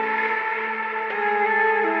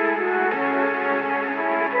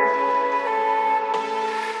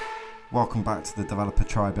Welcome back to the Developer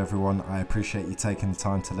Tribe, everyone. I appreciate you taking the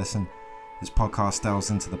time to listen. This podcast delves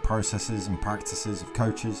into the processes and practices of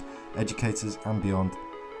coaches, educators and beyond,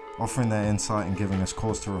 offering their insight and giving us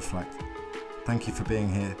cause to reflect. Thank you for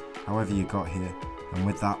being here, however you got here, and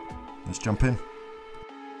with that, let's jump in.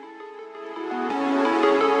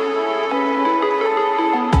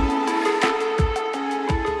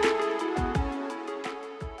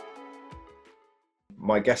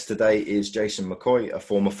 My guest today is Jason Mckoy, a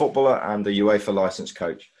former footballer and a UEFA licensed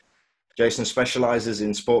coach. Jason specialises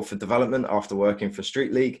in sport for development after working for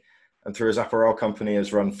Street League, and through his apparel company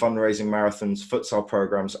has run fundraising marathons, futsal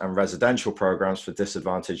programmes and residential programmes for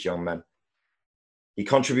disadvantaged young men. He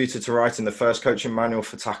contributed to writing the first coaching manual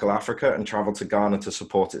for Tackle Africa and travelled to Ghana to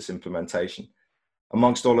support its implementation.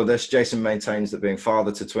 Amongst all of this, Jason maintains that being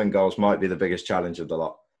father to twin girls might be the biggest challenge of the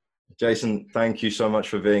lot. Jason, thank you so much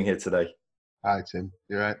for being here today. Hi, Tim.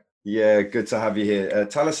 You right? Yeah, good to have you here.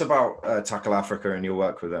 Tell us about Tackle Africa and your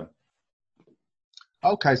work with them.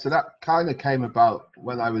 Okay, so that kind of came about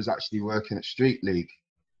when I was actually working at Street League.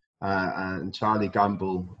 And Charlie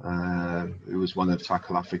Gamble, who was one of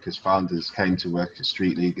Tackle Africa's founders, came to work at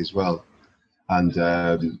Street League as well. And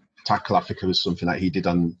Tackle Africa was something that he did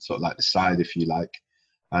on sort of like the side, if you like,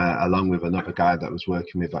 along with another guy that was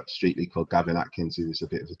working with at Street League called Gavin Atkins, who was a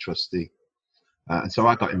bit of a trustee. And so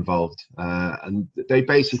I got involved, and they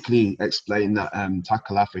basically explained that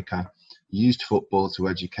Tackle Africa used football to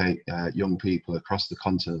educate young people across the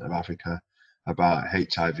continent of Africa about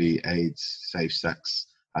HIV, AIDS, safe sex,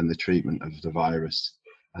 and the treatment of the virus.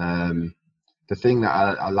 The thing that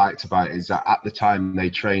I liked about it is that at the time they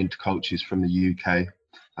trained coaches from the UK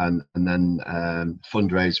and then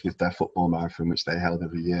fundraised with their football marathon, which they held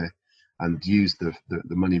every year, and used the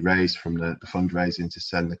money raised from the fundraising to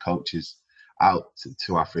send the coaches out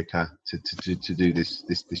to Africa to do this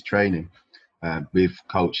training with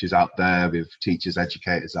coaches out there, with teachers,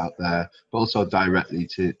 educators out there, but also directly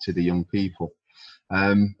to the young people.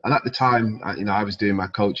 And at the time, I was doing my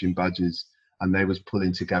coaching badges, and they was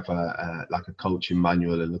pulling together like a coaching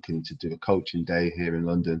manual and looking to do a coaching day here in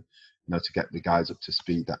London, to get the guys up to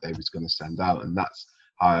speed that they was going to send out. And that's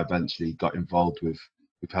how I eventually got involved with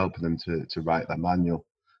helping them to write that manual.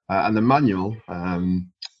 And the manual,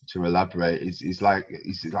 to elaborate, is like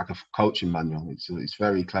a coaching manual. It's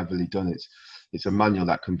very cleverly done. It's a manual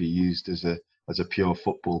that can be used as a pure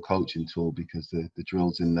football coaching tool, because the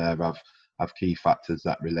drills in there have key factors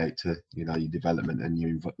that relate to your development and your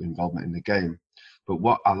involvement in the game. But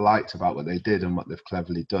what I liked about what they did and what they've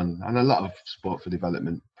cleverly done, and a lot of sport for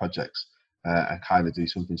development projects kind of do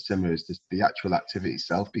something similar, is the actual activity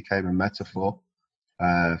itself became a metaphor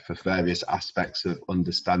for various aspects of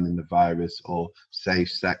understanding the virus or safe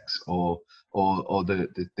sex, or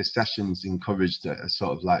the sessions encouraged a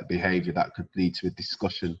sort of like behaviour that could lead to a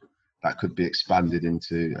discussion that could be expanded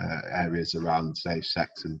into areas around safe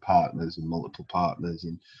sex and partners and multiple partners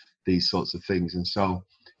and these sorts of things. And so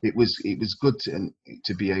it was good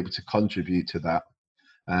to be able to contribute to that.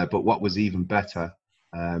 But what was even better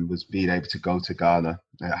was being able to go to Ghana.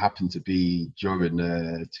 It happened to be during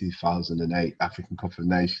the 2008 African Cup of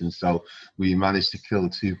Nations, so we managed to kill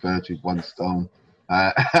two birds with one stone,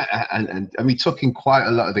 and we took in quite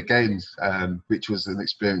a lot of the games, which was an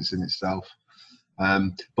experience in itself.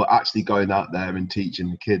 But actually going out there and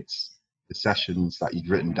teaching the kids the sessions that you'd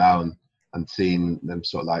written down and seeing them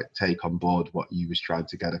sort of like take on board what you was trying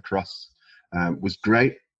to get across was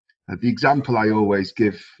great. The example I always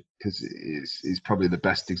give, because it's probably the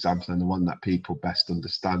best example and the one that people best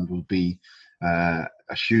understand, will be a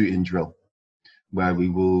shooting drill, where we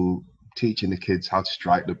will teaching the kids how to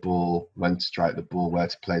strike the ball, when to strike the ball, where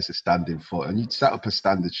to place a standing foot. And you'd set up a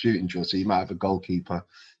standard shooting drill. So you might have a goalkeeper,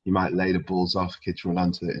 you might lay the balls off, kids run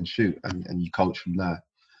onto it and shoot, and you coach from there.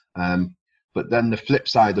 But then the flip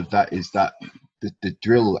side of that is that the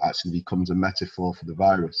drill actually becomes a metaphor for the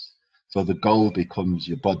virus. So the goal becomes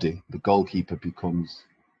your body, the goalkeeper becomes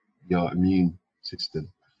your immune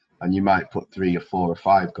system, and you might put 3 or 4 or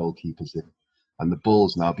 5 goalkeepers in, and the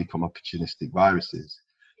balls now become opportunistic viruses.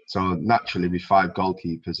 So naturally, with 5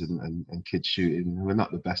 goalkeepers and kids shooting, who are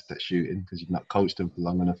not the best at shooting because you've not coached them for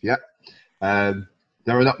long enough yet,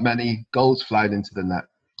 there are not many goals flying into the net.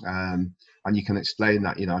 And you can explain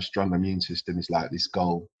that, a strong immune system is like this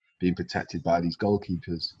goal being protected by these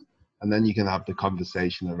goalkeepers. And then you can have the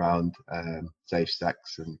conversation around safe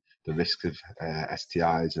sex and the risk of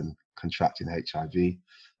STIs and contracting HIV.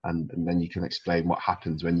 And then you can explain what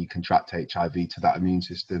happens when you contract HIV to that immune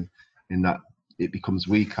system, in that it becomes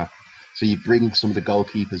weaker. So you bring some of the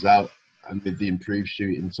goalkeepers out, and with the improved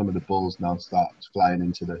shooting, some of the balls now start flying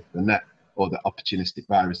into the net, or the opportunistic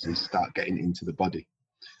viruses start getting into the body.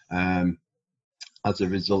 As a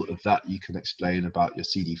result of that, you can explain about your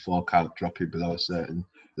CD4 count dropping below a certain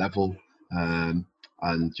level,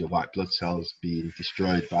 and your white blood cells being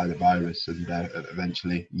destroyed by the virus, and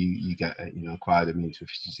eventually you get acquired immune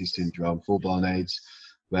deficiency syndrome, full-blown AIDS,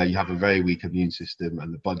 where you have a very weak immune system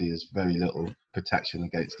and the body has very little protection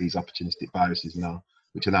against these opportunistic viruses now,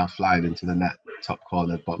 which are now flying into the net, top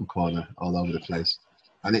corner, bottom corner, all over the place.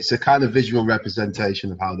 And it's a kind of visual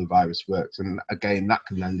representation of how the virus works. And again, that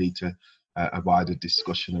can then lead to a wider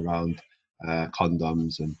discussion around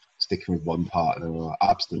condoms and sticking with one partner or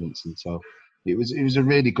abstinence. And so it was a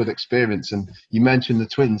really good experience. And you mentioned the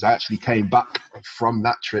twins. I actually came back from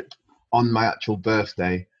that trip on my actual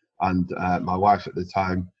birthday, and my wife at the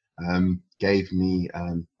time gave me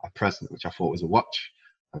a present, which I thought was a watch.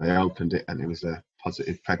 And I opened it, and it was a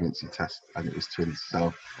positive pregnancy test, and it was twins.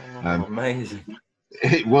 So amazing.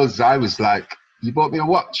 It was. I was like, "You bought me a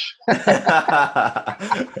watch."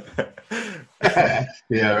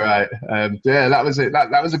 Yeah, right. Yeah, that was it.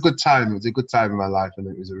 That was a good time. It was a good time in my life, and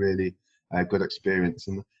it was a really good experience.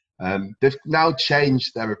 And they've now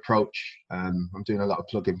changed their approach. I'm doing a lot of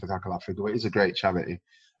plugging for Tackle Africa. It is a great charity.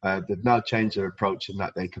 They've now changed their approach in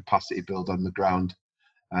that they capacity build on the ground,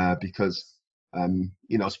 because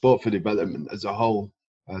sport for development as a whole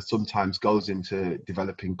sometimes goes into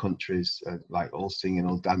developing countries, like all singing,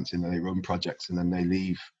 all dancing, and they run projects and then they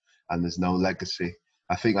leave, and there's no legacy.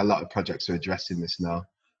 I think a lot of projects are addressing this now,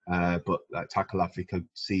 but Tackle Africa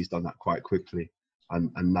seized on that quite quickly,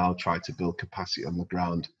 and now try to build capacity on the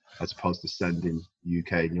ground, as opposed to sending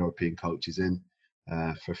UK and European coaches in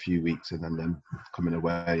for a few weeks and then them coming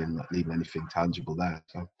away and not leaving anything tangible there.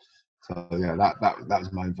 So yeah, that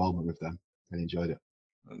was my involvement with them. I enjoyed it.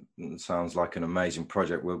 It sounds like an amazing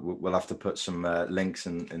project. We'll have to put some links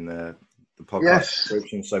in the podcast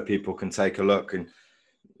description so people can take a look. And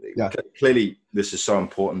clearly, this is so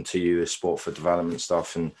important to you, this sport for development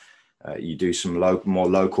stuff, and you do some more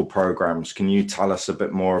local programs. Can you tell us a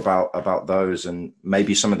bit more about those and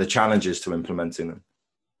maybe some of the challenges to implementing them?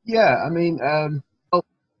 Yeah, I mean,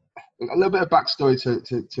 a little bit of backstory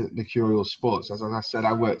to Mercurial Sports. As I said,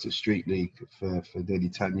 I worked at Street League for nearly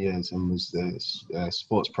 10 years and was the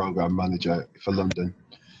sports program manager for London.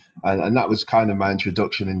 And that was kind of my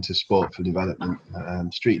introduction into sport for development.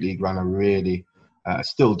 Street League ran a really,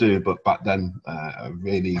 still do, but back then, a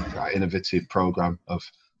really innovative program of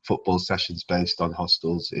football sessions based on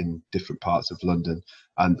hostels in different parts of London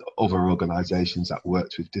and other organisations that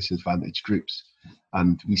worked with disadvantaged groups.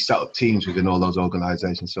 And we set up teams within all those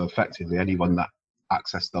organisations, so effectively anyone that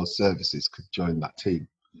accessed those services could join that team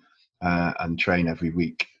and train every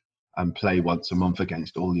week and play once a month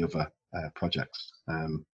against all the other projects,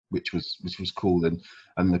 which was cool.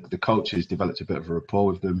 And the coaches developed a bit of a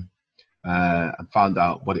rapport with them and found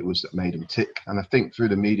out what it was that made them tick. And I think through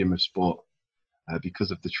the medium of sport,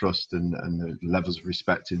 because of the trust and the levels of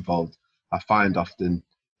respect involved, I find often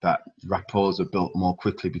that rapports are built more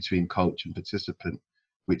quickly between coach and participant,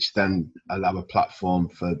 which then allow a platform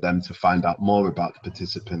for them to find out more about the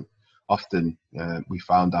participant. Often we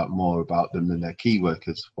found out more about them than their key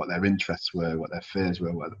workers, what their interests were, what their fears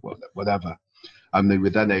were, whatever. And they were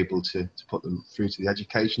then able to put them through to the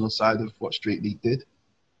educational side of what Street League did.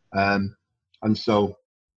 And so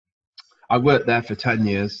I worked there for 10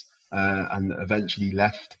 years and eventually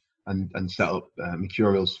left and set up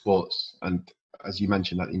Mercurial Sports. And as you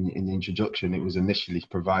mentioned that in the introduction, it was initially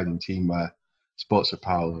providing teamwear, sports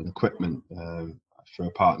apparel and equipment for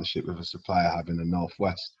a partnership with a supplier I have in the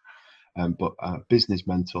Northwest. But a business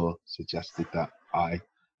mentor suggested that I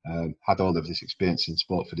had all of this experience in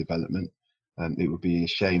sport for development, and it would be a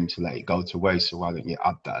shame to let it go to waste. So why don't you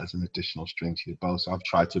add that as an additional string to your bow? So I've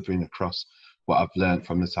tried to bring across what I've learned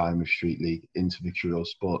from the time with Street League into Mercurial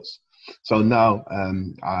Sports. So now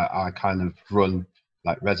I kind of run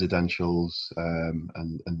like residentials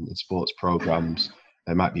and sports programs.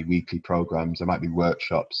 There might be weekly programs, there might be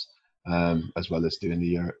workshops, as well as doing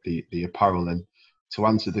the apparel. And to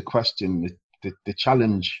answer the question, the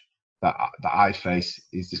challenge that I face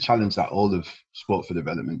is the challenge that all of sport for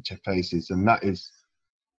development faces, and that is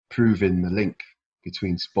proving the link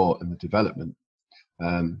between sport and the development.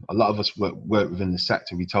 A lot of us work within the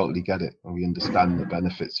sector. We totally get it, and we understand the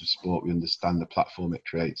benefits of sport. We understand the platform it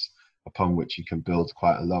creates, upon which you can build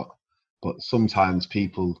quite a lot. But sometimes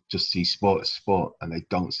people just see sport as sport, and they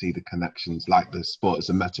don't see the connections, like the sport as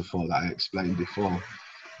a metaphor that I explained before.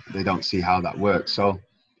 They don't see how that works. So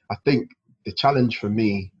I think the challenge for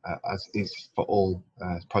me, as is for all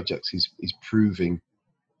projects, is proving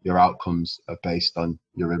your outcomes are based on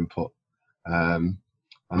your input.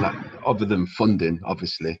 And that, other than funding,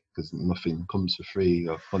 obviously, because nothing comes for free,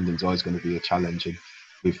 or funding's always going to be a challenge. And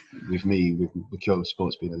with me, with Mckoy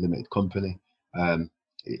Sports being a limited company,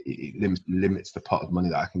 it limits the pot of money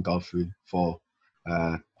that I can go through for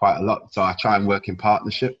quite a lot. So I try and work in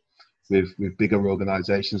partnership with bigger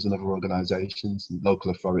organisations and other organisations and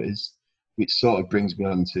local authorities, which sort of brings me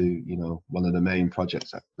on to, you know, one of the main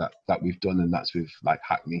projects that we've done, and that's with like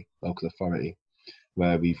Hackney Local Authority,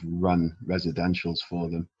 where we've run residentials for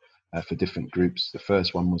them for different groups. The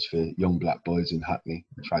first one was for young black boys in Hackney,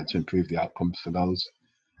 trying to improve the outcomes for those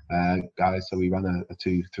guys. So we ran a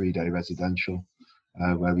 2-3 day residential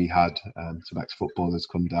where we had some ex-footballers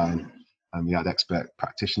come down, and we had expert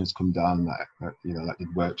practitioners come down that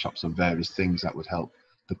did workshops on various things that would help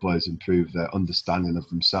the boys improve their understanding of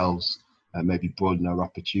themselves, maybe broaden their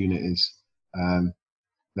opportunities,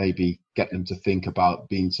 maybe get them to think about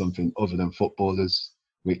being something other than footballers,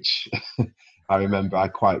 which I remember I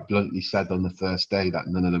quite bluntly said on the first day that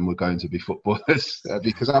none of them were going to be footballers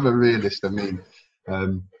because I'm a realist. I mean,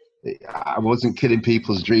 I wasn't killing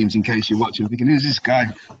people's dreams, in case you're watching thinking, who's this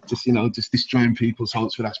guy just destroying people's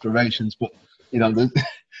hopes with aspirations. But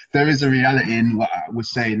there is a reality in what I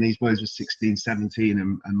was saying. These boys were 16, 17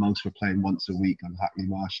 and most were playing once a week on Hackney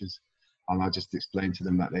Marshes, and I just explained to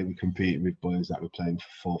them that they were competing with boys that were playing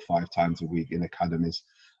 4 or 5 times a week in academies,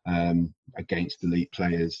 against elite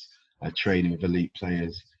players, training with elite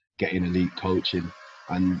players, getting elite coaching.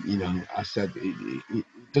 And I said it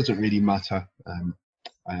doesn't really matter.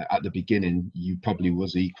 At the beginning, you probably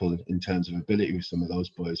was equal in terms of ability with some of those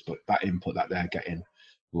boys, but that input that they're getting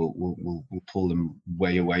will pull them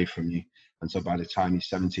way away from you. And so by the time you're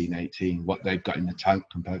 17, 18, what they've got in the tank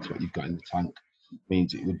compared to what you've got in the tank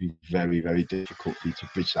means it would be very, very difficult for you to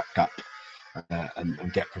bridge that gap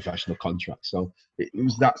and get professional contracts. So it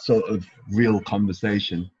was that sort of real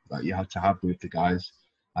conversation that you had to have with the guys,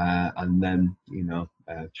 and then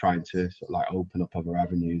trying to sort of like open up other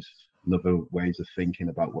avenues and other ways of thinking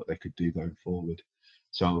about what they could do going forward.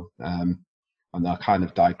 So and I kind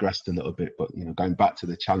of digressed a little bit, but going back to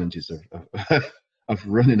the challenges of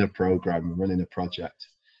running a program, running a project,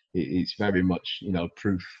 it's very much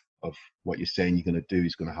proof of what you're saying you're going to do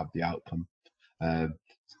is going to have the outcome.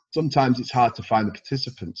 Sometimes it's hard to find the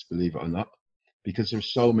participants, believe it or not, because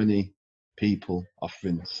there's so many people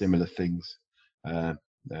offering similar things to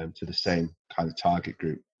the same kind of target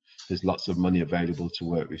group. There's lots of money available to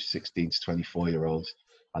work with 16 to 24-year-olds,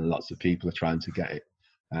 and lots of people are trying to get it.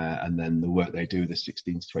 And then the work they do, the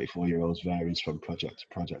 16 to 24-year-olds, varies from project to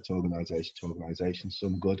project, organisation to organisation,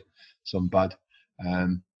 some good, some bad.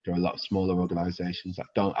 There are a lot of smaller organisations that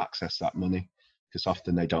don't access that money because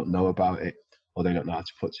often they don't know about it, or they don't know how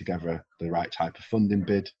to put together the right type of funding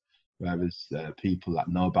bid. Whereas people that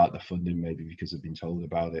know about the funding, maybe because they've been told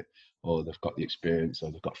about it, or they've got the experience,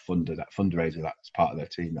 or they've got fundraiser that's part of their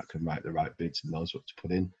team that can write the right bids and knows what to put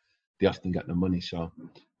in, they often get the money. So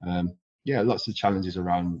lots of challenges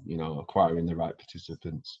around acquiring the right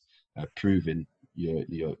participants, proving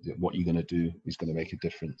what you're going to do is going to make a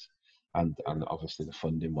difference, and obviously the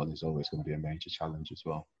funding one is always going to be a major challenge as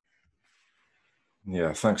well.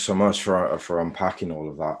 Yeah, thanks so much for unpacking all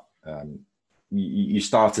of that. You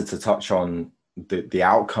started to touch on the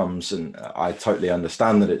outcomes, and I totally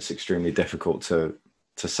understand that it's extremely difficult to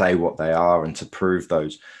say what they are and to prove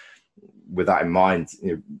those. With that in mind,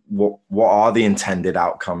 what are the intended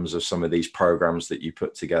outcomes of some of these programs that you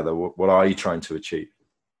put together? What are you trying to achieve?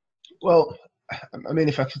 Well, I mean,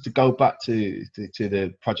 if I could go back to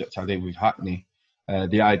the project I did with Hackney,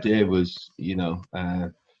 the idea was,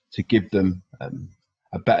 to give them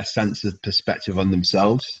a better sense of perspective on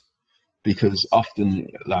themselves, because often,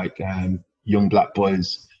 like young black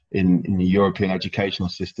boys in the European educational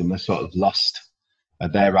system, are sort of lost.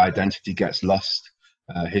 Their identity gets lost.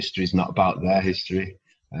 History is not about their history.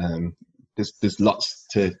 There's lots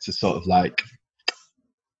to sort of like,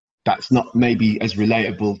 that's not maybe as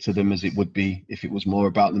relatable to them as it would be if it was more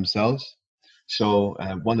about themselves. So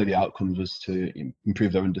one of the outcomes was to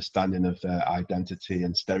improve their understanding of their identity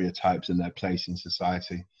and stereotypes and their place in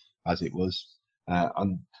society as it was.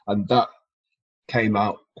 And that came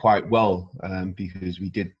out quite well because we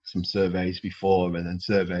did some surveys before and then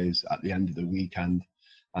surveys at the end of the weekend.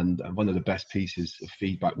 And one of the best pieces of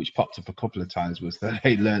feedback, which popped up a couple of times, was that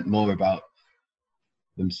they learnt more about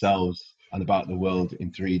themselves and about the world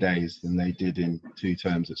in 3 days than they did in 2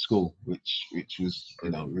 terms at school, which was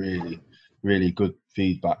really, really good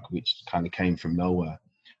feedback, which kind of came from nowhere.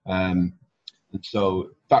 And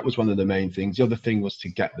so that was one of the main things. The other thing was to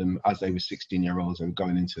get them, as they were 16-year-olds, they were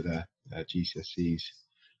going into their GCSEs,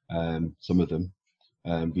 some of them.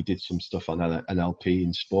 We did some stuff on NLP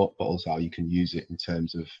in sport, but also how you can use it in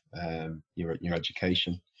terms of your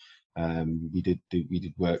education. We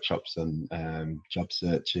did workshops on job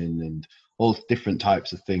searching and all different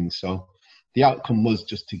types of things. So the outcome was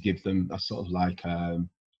just to give them a sort of like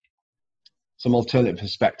some alternative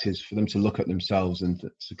perspectives for them to look at themselves and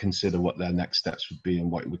to consider what their next steps would be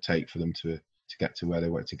and what it would take for them to get to where they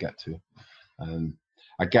want to get to.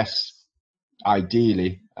 I guess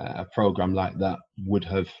ideally a program like that would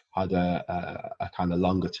have had a kind of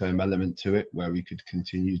longer term element to it, where we could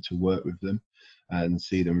continue to work with them and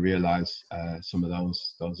see them realize some of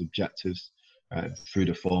those objectives through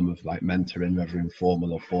the form of like mentoring, whether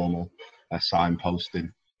informal or formal,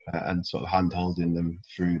 signposting, and sort of hand-holding them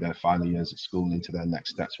through their final years at school into their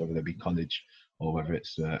next steps, whether they be college or whether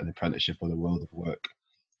it's an apprenticeship or the world of work.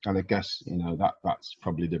 And I guess, you know, that's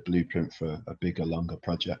probably the blueprint for a bigger, longer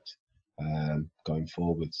project going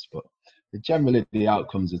forwards. But generally, the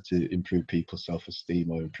outcomes are to improve people's self-esteem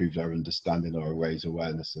or improve their understanding or raise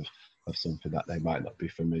awareness of something that they might not be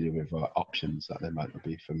familiar with, or options that they might not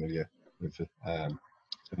be familiar with.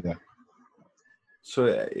 Yeah. So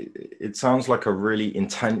it sounds like a really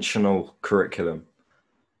intentional curriculum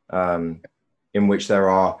in which there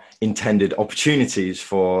are intended opportunities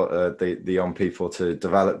for the young people to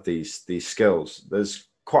develop these skills. There's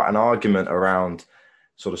quite an argument around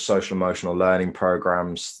sort of social emotional learning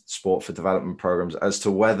programs, sport for development programs, as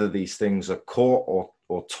to whether these things are caught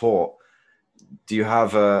or taught. Do you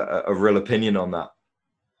have a real opinion on that?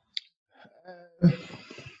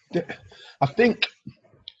 I think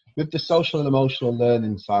with the social and emotional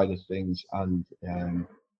learning side of things, and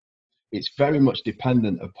it's very much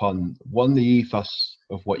dependent upon, one, the ethos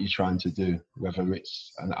of what you're trying to do, whether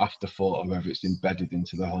it's an afterthought or whether it's embedded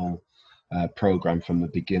into the whole program from the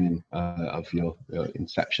beginning of your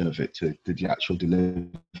inception of it to the actual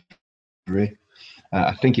delivery.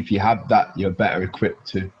 I think if you have that, you're better equipped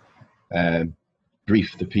to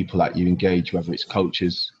brief the people that you engage, whether it's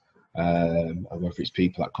coaches or whether it's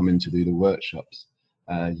people that come in to do the workshops.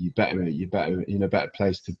 You're in a better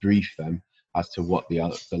place to brief them as to what the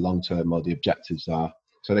long-term or the objectives are,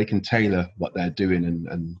 so they can tailor what they're doing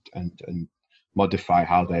and modify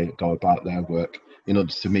how they go about their work in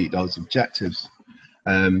order to meet those objectives.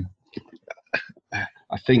 I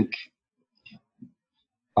think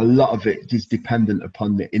a lot of it is dependent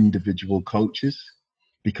upon the individual coaches,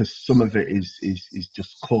 because some of it is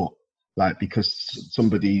just caught, like, because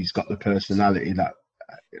somebody's got the personality that,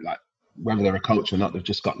 like, whether they're a coach or not, they've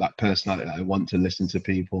just got that personality that they want to listen to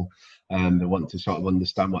people and they want to sort of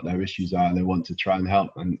understand what their issues are and they want to try and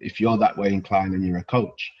help. And if you're that way inclined and you're a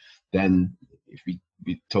coach, then if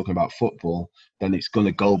we're talking about football, then it's going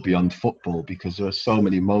to go beyond football, because there are so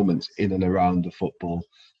many moments in and around the football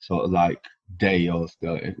sort of like day or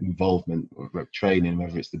the involvement with training,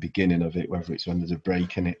 whether it's the beginning of it, whether it's when there's a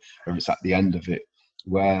break in it, whether it's at the end of it,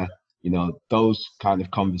 where, you know, those kind of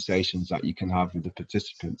conversations that you can have with the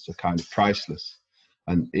participants are kind of priceless.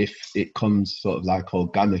 And if it comes sort of like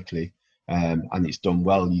organically and it's done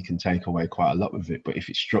well, you can take away quite a lot with it. But if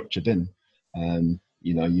it's structured in,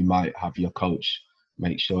 you know, you might have your coach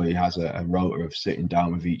make sure he has a rota of sitting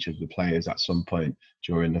down with each of the players at some point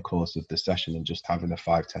during the course of the session and just having a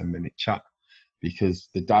 5-10 minute chat, because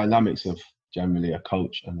the dynamics of generally a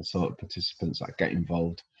coach and the sort of participants that get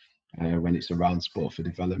involved when it's around sport for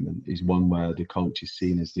development is one where the coach is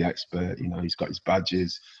seen as the expert. You know, he's got his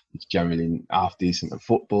badges, he's generally half decent at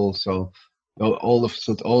football, so all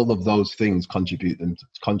of those things contribute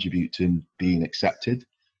to him being accepted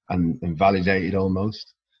and validated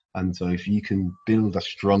almost. And so if you can build a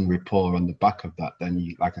strong rapport on the back of that, then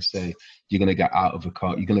you, like I say, you're going to get out of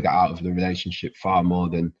the relationship far more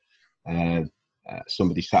than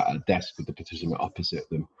somebody sat at a desk with the participant opposite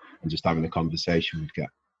them and just having a conversation would get.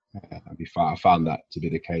 I found that to be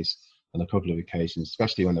the case on a couple of occasions,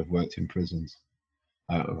 especially when I've worked in prisons.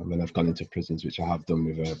 When I've gone into prisons, which I have done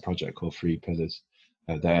with a project called 3 Pillars,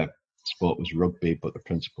 their sport was rugby, but the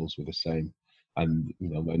principles were the same. And you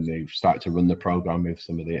know, when they started to run the program with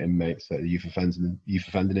some of the inmates at the youth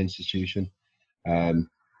offending institution,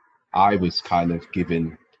 I was kind of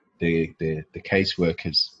giving the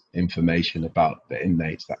caseworkers information about the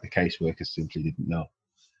inmates that the caseworkers simply didn't know,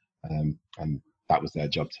 and that was their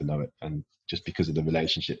job to know it. And just because of the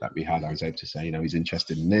relationship that we had, I was able to say, you know, he's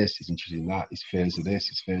interested in this, he's interested in that, he's fears of this,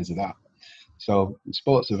 he's fears of that. So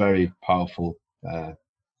sport's a very powerful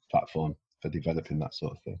platform for developing that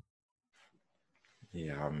sort of thing.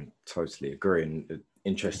 Yeah, I'm totally agreeing.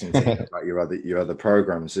 Interesting to hear about your other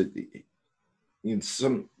programs.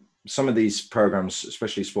 Some of these programs,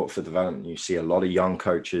 especially sport for development, you see a lot of young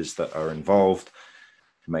coaches that are involved.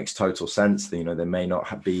 It makes total sense. You know, there may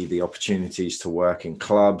not be the opportunities to work in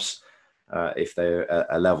clubs, if they're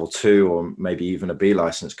a level 2 or maybe even a B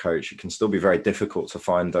licensed coach, it can still be very difficult to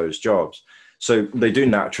find those jobs. So they do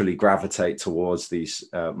naturally gravitate towards these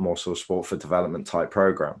more sort of sport for development type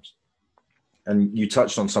programs. And you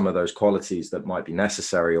touched on some of those qualities that might be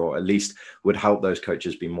necessary, or at least would help those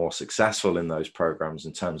coaches be more successful in those programs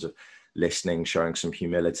in terms of listening, showing some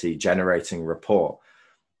humility, generating rapport.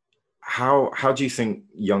 How do you think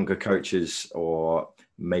younger coaches, or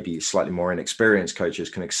maybe slightly more inexperienced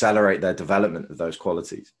coaches, can accelerate their development of those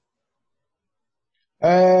qualities?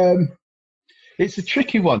 It's a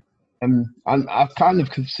tricky one. And I've kind of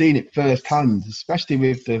seen it firsthand, especially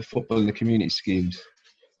with the football and the community schemes,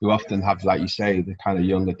 who often have, like you say, the kind of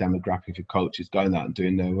younger demographic of coaches going out and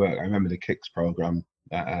doing their work. I remember the Kicks program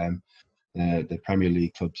that the Premier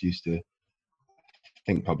League clubs used to, I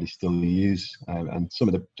think, probably still use, and some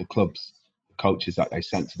of the clubs, coaches that they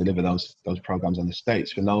sent to deliver those programs on the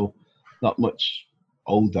States were not much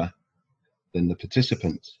older than the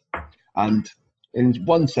participants. And in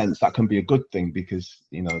one sense, that can be a good thing, because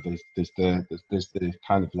there's the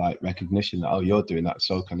kind of like recognition that, oh, you're doing that,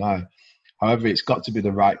 so can I. However, it's got to be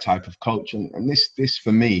the right type of coach, and this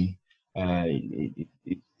for me,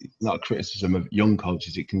 it's not a criticism of young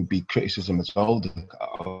coaches. It can be criticism of older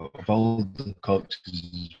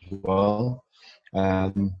coaches as well.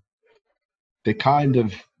 The kind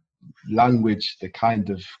of language, the kind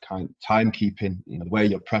of timekeeping, the way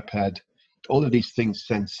you're prepared, all of these things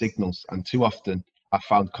send signals. And too often, I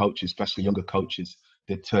found coaches, especially younger coaches,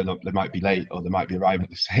 they turn up, they might be late, or they might be arriving at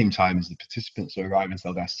the same time as the participants are arriving,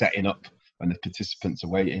 so they're setting up when the participants are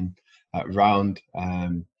waiting around.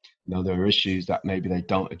 There are issues that maybe they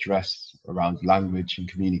don't address around language and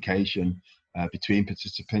communication between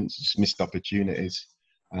participants, just missed opportunities.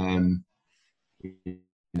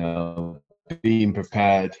 Being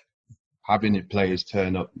prepared, having the players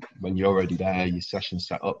turn up when you're already there, your session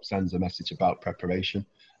set up, sends a message about preparation,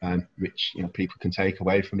 which people can take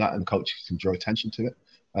away from that, and coaches can draw attention to it.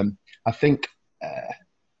 I think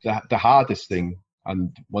the hardest thing,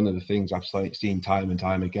 and one of the things I've seen time and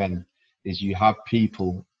time again, is you have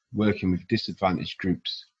people working with disadvantaged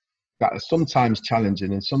groups that are sometimes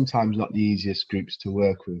challenging and sometimes not the easiest groups to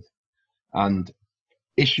work with. And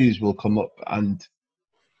issues will come up, and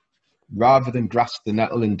rather than grasp the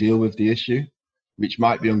nettle and deal with the issue, which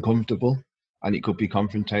might be uncomfortable, and it could be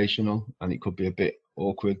confrontational, and it could be a bit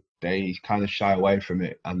awkward, they kind of shy away from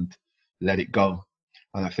it and let it go.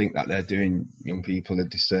 And I think that they're doing young people a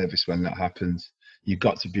disservice when that happens. You've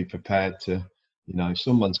got to be prepared to, if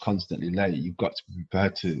someone's constantly late, you've got to be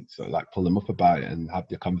prepared to sort of like pull them up about it and have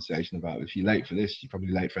the conversation about, if you're late for this, you're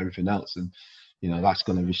probably late for everything else. And, that's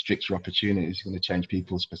going to restrict your opportunities. It's going to change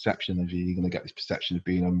people's perception of you. You're going to get this perception of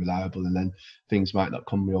being unreliable, and then things might not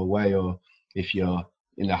come your way. Or if you're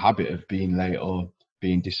in the habit of being late or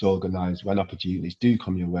being disorganized, when opportunities do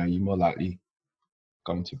come your way, you're more likely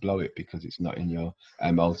going to blow it, because it's not in your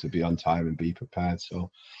MO to be on time and be prepared. So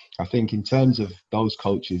I think in terms of those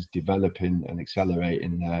coaches developing and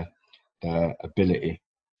accelerating their ability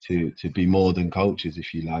to be more than coaches,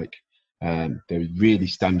 if you like, there really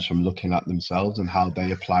stems from looking at themselves and how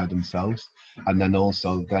they apply themselves, and then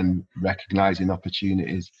also then recognizing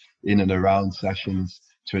opportunities in and around sessions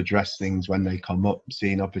to address things when they come up,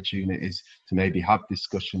 seeing opportunities to maybe have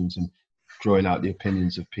discussions and drawing out the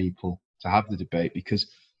opinions of people to have the debate. Because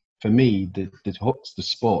for me, the hook's the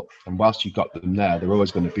sport, and whilst you've got them there, they're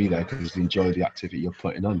always going to be there because they enjoy the activity you're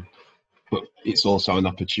putting on. But it's also an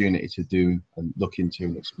opportunity to do and look into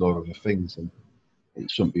and explore other things, and it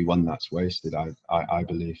shouldn't be one that's wasted, I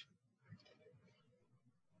believe.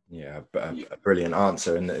 Yeah, a brilliant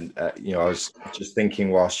answer. And I was just thinking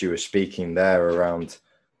whilst you were speaking there around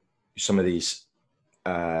some of these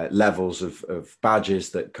levels of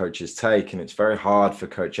badges that coaches take, and it's very hard for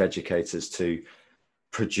coach educators to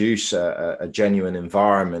produce a genuine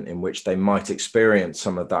environment in which they might experience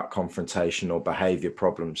some of that confrontation or behavior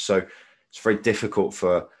problems. So it's very difficult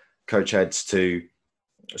for coach eds to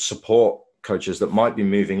support coaches that might be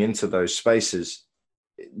moving into those spaces.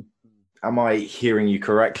 Am I hearing you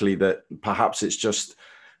correctly that perhaps it's just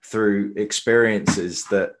through experiences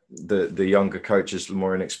that the younger coaches, the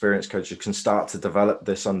more inexperienced coaches, can start to develop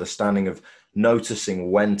this understanding of noticing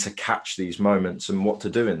when to catch these moments and what to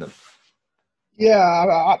do in them?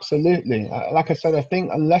 Yeah, absolutely. Like I said, I think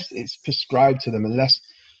unless it's prescribed to them, unless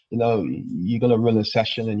you're going to run a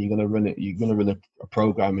session and you're going to run a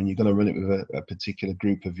program, and you're going to run it with a particular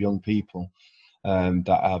group of young people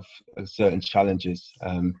that have certain challenges,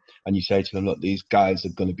 and you say to them, look, these guys are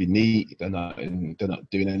going to be neat, they're not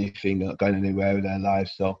doing anything, they're not going anywhere in their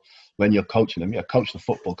lives. So when you're coaching them, coach the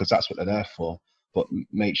football, because that's what they're there for. but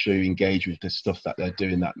make sure you engage with the stuff that they're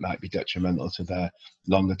doing that might be detrimental to their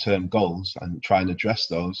longer term goals and try and address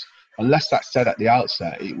those. Unless that's said at the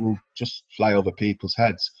outset, it will just fly over people's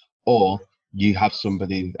heads. Or you have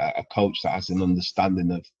somebody, a coach that has an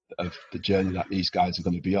understanding of the journey that these guys are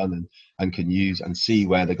going to be on, and can use and see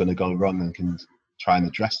where they're going to go wrong and can try and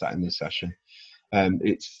address that in this session. I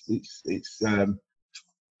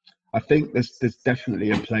think there's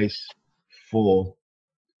definitely a place for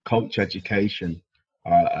coach education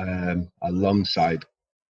alongside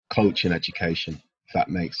coaching education, if that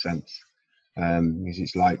makes sense. Because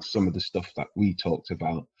it's like some of the stuff that we talked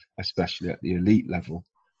about, especially at the elite level.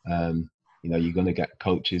 You're going to get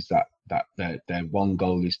coaches that their one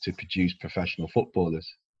goal is to produce professional footballers,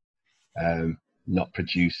 not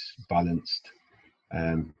produce balanced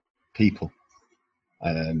people.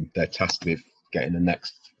 They're tasked with getting the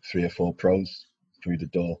next 3 or 4 pros through the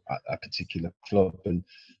door at a particular club, and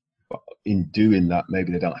in doing that,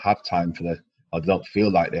 maybe they don't have time for or don't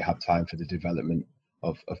feel like they have time for the development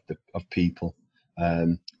of people.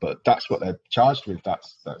 But that's what they're charged with.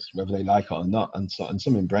 That's whether they like it or not, and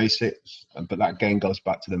some embrace it. But that again goes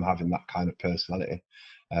back to them having that kind of personality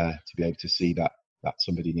to be able to see that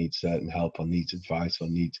somebody needs certain help or needs advice or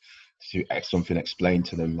needs to something explained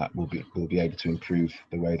to them that will be able to improve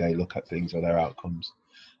the way they look at things or their outcomes.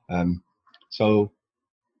 So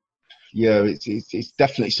yeah, it's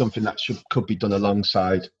definitely something that could be done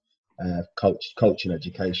alongside coaching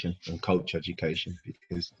education and coach education,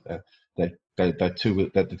 because they're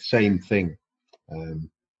the same thing.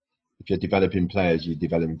 If you're developing players, you're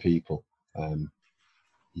developing people.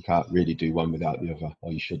 You can't really do one without the other,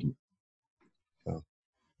 or you shouldn't. So.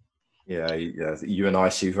 Yeah, you and I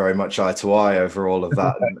see very much eye to eye over all of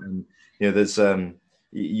that. and there's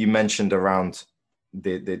you mentioned around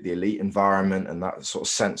the elite environment and that sort of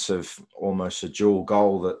sense of almost a dual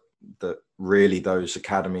goal that really those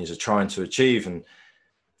academies are trying to achieve, and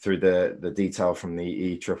through the detail from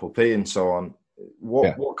the EPPP and so on.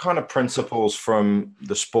 What kind of principles from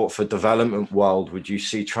the sport for development world would you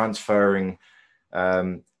see transferring,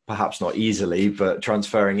 perhaps not easily, but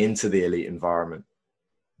transferring into the elite environment?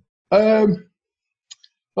 Well,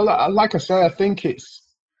 like I say, I think it's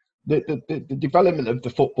the development of the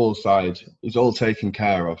football side is all taken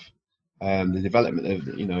care of. The development of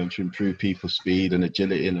to improve people's speed and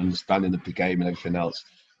agility and understanding of the game and everything else.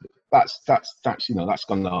 That's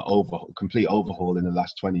gone complete overhaul in the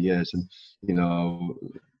last 20 years, and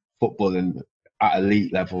footballing at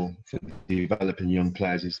elite level for developing young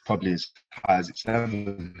players is probably as high as it's ever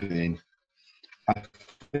been. I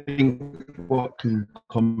think what can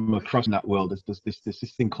come across in that world is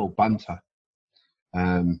this thing called banter.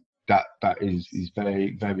 That is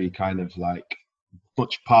very, very kind of like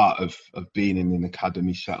much part of being in an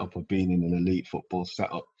academy setup or being in an elite football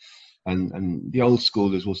setup. And the old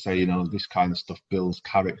schoolers will say, this kind of stuff builds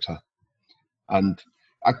character. And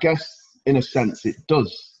I guess in a sense it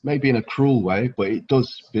does, maybe in a cruel way, but it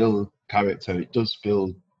does build character. It does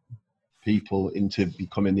build people into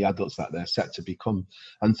becoming the adults that they're set to become.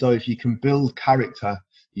 And so if you can build character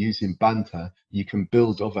using banter, you can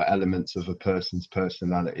build other elements of a person's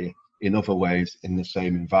personality in other ways in the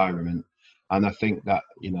same environment. And I think that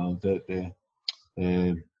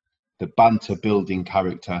the banter building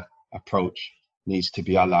character approach needs to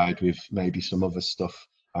be allied with maybe some other stuff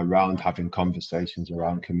around having conversations,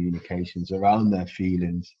 around communications, around their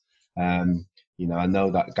feelings. I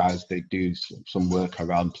know that guys, they do some work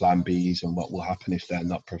around plan Bs and what will happen if they're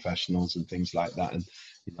not professionals and things like that. And,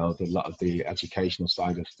 a lot of the educational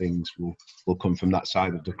side of things will come from that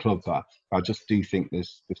side of the club. But I just do think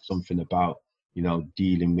there's something about,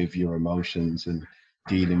 dealing with your emotions and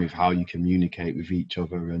dealing with how you communicate with each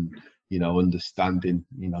other and, understanding,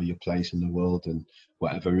 your place in the world and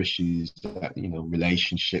whatever issues that,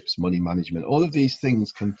 relationships, money management, all of these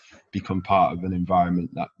things can become part of an environment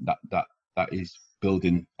that is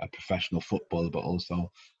building a professional footballer, but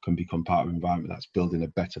also can become part of an environment that's building a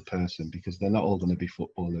better person, because they're not all going to be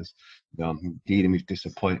footballers. Dealing with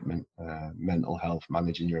disappointment, mental health,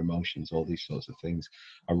 managing your emotions, all these sorts of things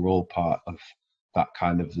are all part of that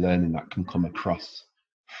kind of learning that can come across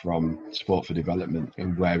from sport for development,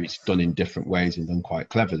 and where it's done in different ways and done quite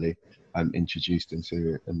cleverly and introduced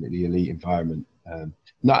into the elite environment,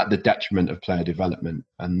 not at the detriment of player development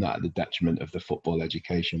and not at the detriment of the football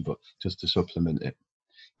education, but just to supplement it.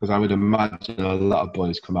 Because I would imagine a lot of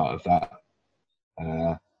boys come out of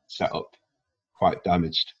that setup quite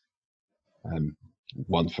damaged.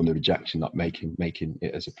 One, from the rejection, not making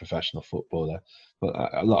it as a professional footballer, but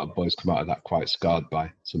a lot of boys come out of that quite scarred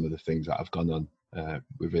by some of the things that have gone on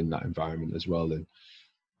within that environment as well. And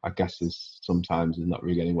I guess sometimes there's not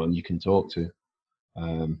really anyone you can talk to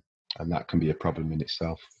and that can be a problem in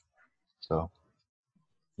itself. So.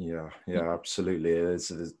 Yeah, absolutely.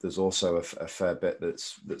 There's also a fair bit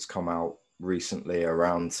that's come out recently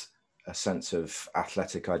around a sense of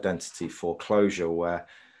athletic identity foreclosure, where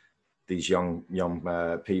these young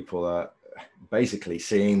people are basically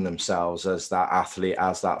seeing themselves as that athlete,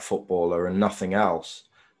 as that footballer, and nothing else.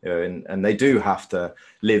 You know, and they do have to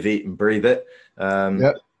live, eat, and breathe it.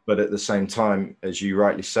 But at the same time, as you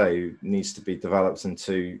rightly say, needs to be developed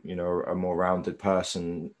into, you know, a more rounded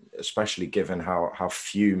person, especially given how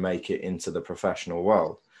few make it into the professional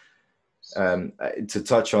world. To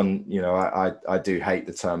touch on, you know, I do hate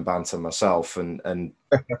the term banter myself,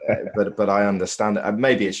 but I understand it.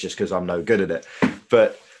 Maybe it's just because I'm no good at it.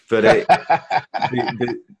 But the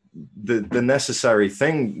necessary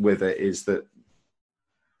thing with it is that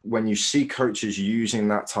when you see coaches using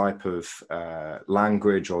that type of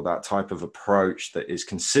language or that type of approach that is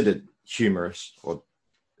considered humorous or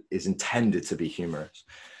is intended to be humorous,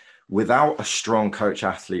 without a strong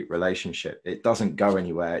coach-athlete relationship, it doesn't go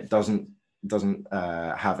anywhere. It doesn't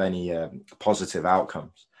have any positive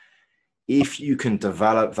outcomes. If you can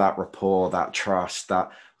develop that rapport, that trust, that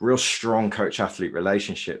real strong coach-athlete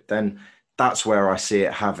relationship, then that's where I see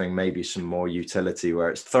it having maybe some more utility, where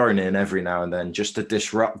it's thrown in every now and then just to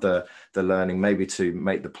disrupt the learning, maybe to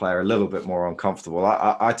make the player a little bit more uncomfortable.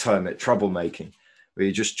 I term it troublemaking, where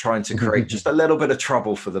you're just trying to create just a little bit of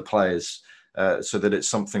trouble for the players so that it's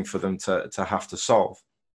something for them to have to solve.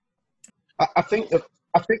 I think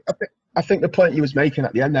the point you was making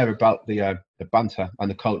at the end there about the banter and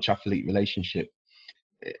the coach-athlete relationship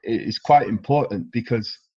is quite important,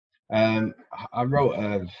 because I wrote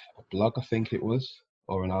a blog, I think it was,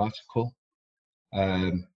 or an article,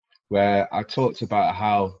 where I talked about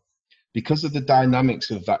how, because of the dynamics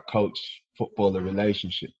of that coach-footballer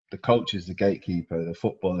relationship, the coach is the gatekeeper, the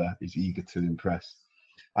footballer is eager to impress.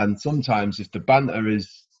 And sometimes if the banter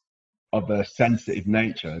is of a sensitive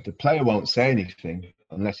nature, the player won't say anything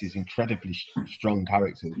unless he's incredibly strong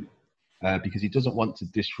character, because he doesn't want to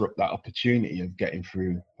disrupt that opportunity of getting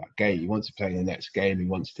through that gate. He wants to play the next game. He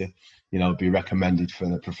wants to, you know, be recommended for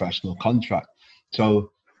the professional contract.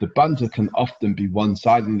 So the banter can often be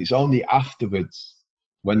one-sided, and it's only afterwards,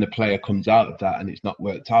 when the player comes out of that and it's not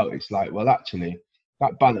worked out, it's like, well, actually,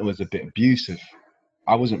 that banter was a bit abusive.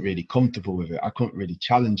 I wasn't really comfortable with it. I couldn't really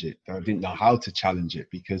challenge it. I didn't know how to challenge it,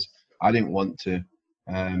 because I didn't want to,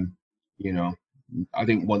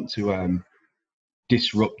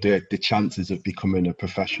 disrupt the chances of becoming a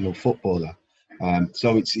professional footballer.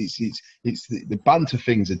 So it's the banter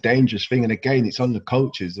thing's a dangerous thing, and again, it's on the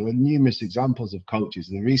coaches. There are numerous examples of coaches.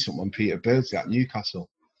 The recent one, Peter Beardsley at Newcastle,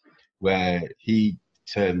 where he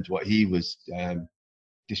termed what he was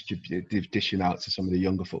dishing out to some of the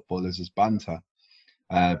younger footballers as banter.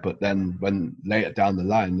 But then when later down the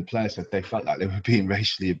line, the players said they felt like they were being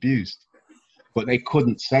racially abused, but they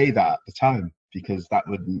couldn't say that at the time, because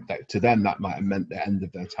to them that might have meant the end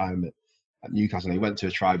of their time at Newcastle. They went to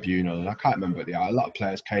a tribunal, and I can't remember a lot of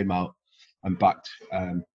players came out and backed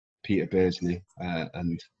Peter Beardsley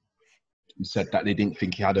and said that they didn't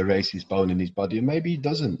think he had a racist bone in his body, and maybe he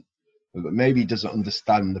doesn't. But maybe he doesn't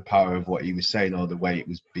understand the power of what he was saying or the way it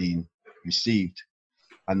was being received.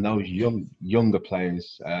 And those younger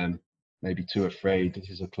players, maybe too afraid, this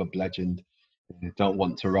is a club legend, they don't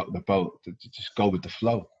want to rock the boat, to just go with the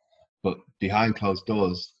flow. But behind closed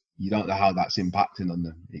doors, you don't know how that's impacting on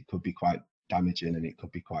them. It could be quite damaging, and it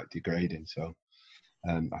could be quite degrading. So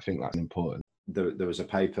I think that's important. There was a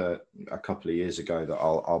paper a couple of years ago that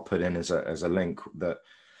I'll put in as a link, that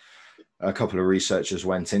a couple of researchers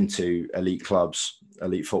went into elite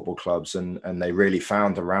football clubs, and they really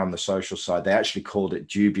found around the social side, they actually called it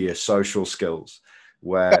dubious social skills,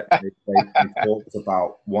 where they talked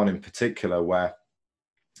about one in particular where,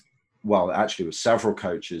 well, actually it was several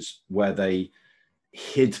coaches, where they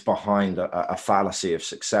hid behind a fallacy of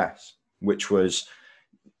success, which was,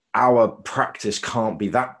 our practice can't be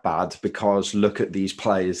that bad because look at these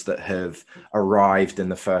players that have arrived in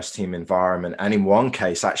the first team environment, and in one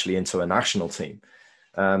case actually into a national team.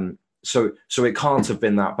 So it can't have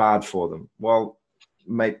been that bad for them. Well,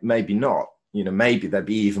 maybe not. You know, maybe they'd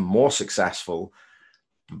be even more successful.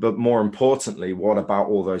 But more importantly, what about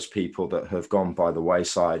all those people that have gone by the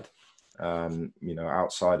wayside,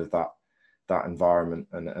 outside of that environment,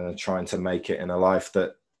 and are trying to make it in a life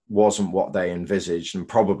that wasn't what they envisaged, and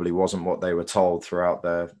probably wasn't what they were told throughout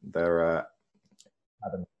their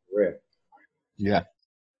academic career. Yeah.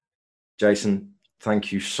 Jason,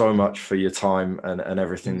 thank you so much for your time and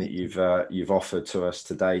everything that you've offered to us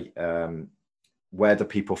today. Where do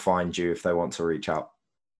people find you if they want to reach out?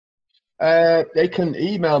 They can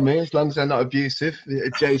email me as long as they're not abusive.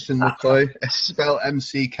 Jason Mckoy, spelled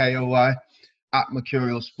Mckoy, at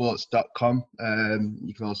mercurialsports.com.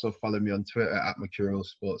 You can also follow me on Twitter at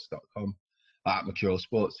mercurialsports.com, at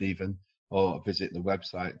mercurialsports even, or visit the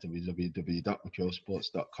website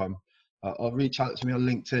www.mercurialsports.com, or reach out to me on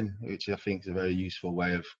LinkedIn, which I think is a very useful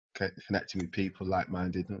way of connecting with people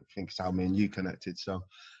like-minded. I think it's how me and you connected. So,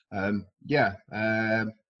 yeah,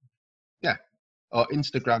 or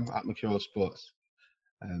Instagram at Mercurial Sports.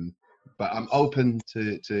 But I'm open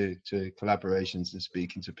to collaborations and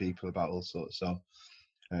speaking to people about all sorts. So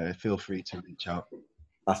feel free to reach out.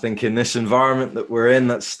 I think in this environment that we're in,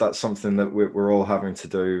 that's something that we're all having to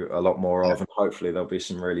do a lot more of, and hopefully there'll be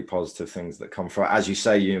some really positive things that come from it. As you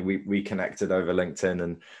say, we connected over LinkedIn,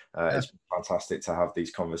 and it's been fantastic to have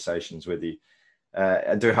these conversations with you.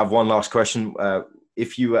 I do have one last question.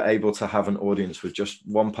 If you were able to have an audience with just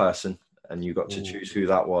one person, and you got to choose who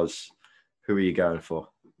that was, who are you going for?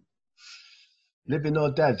 Living or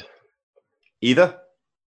dead? Either.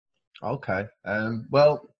 Okay.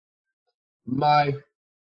 Well, my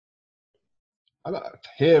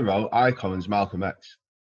hero icon is Malcolm X,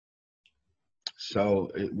 so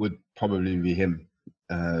it would probably be him.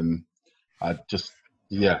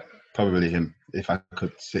 Probably him. If I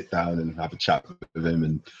could sit down and have a chat with him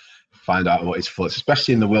and find out what his thoughts,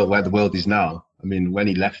 especially in the world where the world is now. I mean, when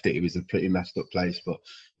he left it was a pretty messed up place, but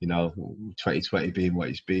 2020 being what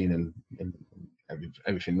it's been, and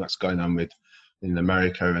everything that's going on with in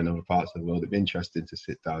America and other parts of the world, it'd be interesting to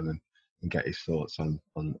sit down and get his thoughts on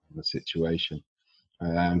the situation.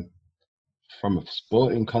 From a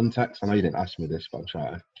sporting context, I know you didn't ask me this, but I'm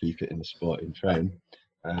trying to keep it in the sporting frame.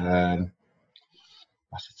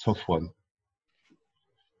 That's a tough one.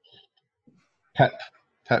 Pep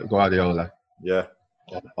Guardiola. Yeah.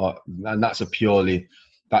 And that's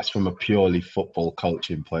from a purely football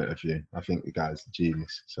coaching point of view. I think the guy's a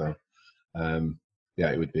genius. So,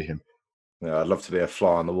 it would be him. Yeah, I'd love to be a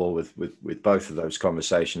fly on the wall with both of those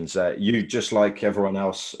conversations. You, just like everyone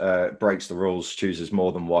else, breaks the rules, chooses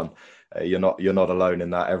more than one. You're not alone in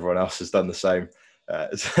that. Everyone else has done the same.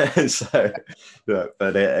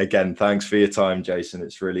 Again, thanks for your time, Jason.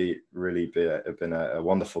 It's really been a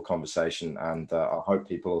wonderful conversation, and I hope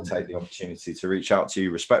people will take the opportunity to reach out to you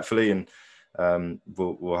respectfully, and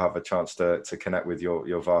we'll have a chance to connect with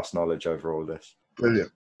your vast knowledge over all this.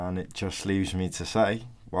 Brilliant. And it just leaves me to say,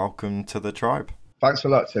 welcome to the tribe. Thanks a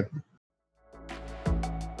lot, Tim.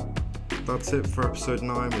 That's it for episode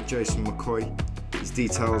 9 with Jason Mckoy. His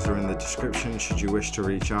details are in the description should you wish to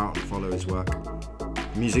reach out and follow his work.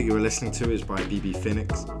 The music you are listening to is by BB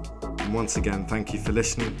Phoenix. And once again, thank you for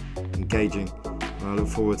listening, engaging, and I look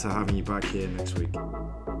forward to having you back here next week.